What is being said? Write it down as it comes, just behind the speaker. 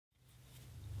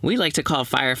We like to call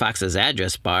Firefox's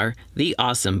address bar the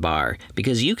Awesome Bar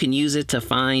because you can use it to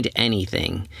find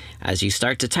anything. As you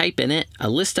start to type in it, a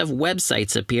list of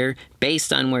websites appear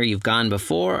based on where you've gone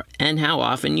before and how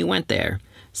often you went there.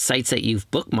 Sites that you've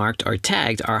bookmarked or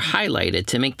tagged are highlighted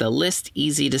to make the list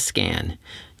easy to scan.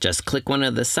 Just click one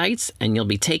of the sites and you'll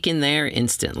be taken there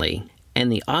instantly.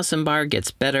 And the Awesome Bar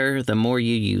gets better the more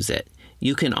you use it.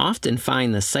 You can often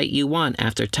find the site you want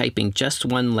after typing just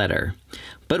one letter.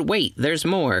 But wait, there's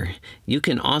more. You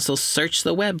can also search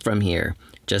the web from here.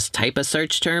 Just type a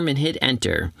search term and hit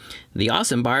enter. The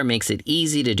Awesome Bar makes it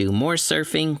easy to do more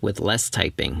surfing with less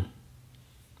typing.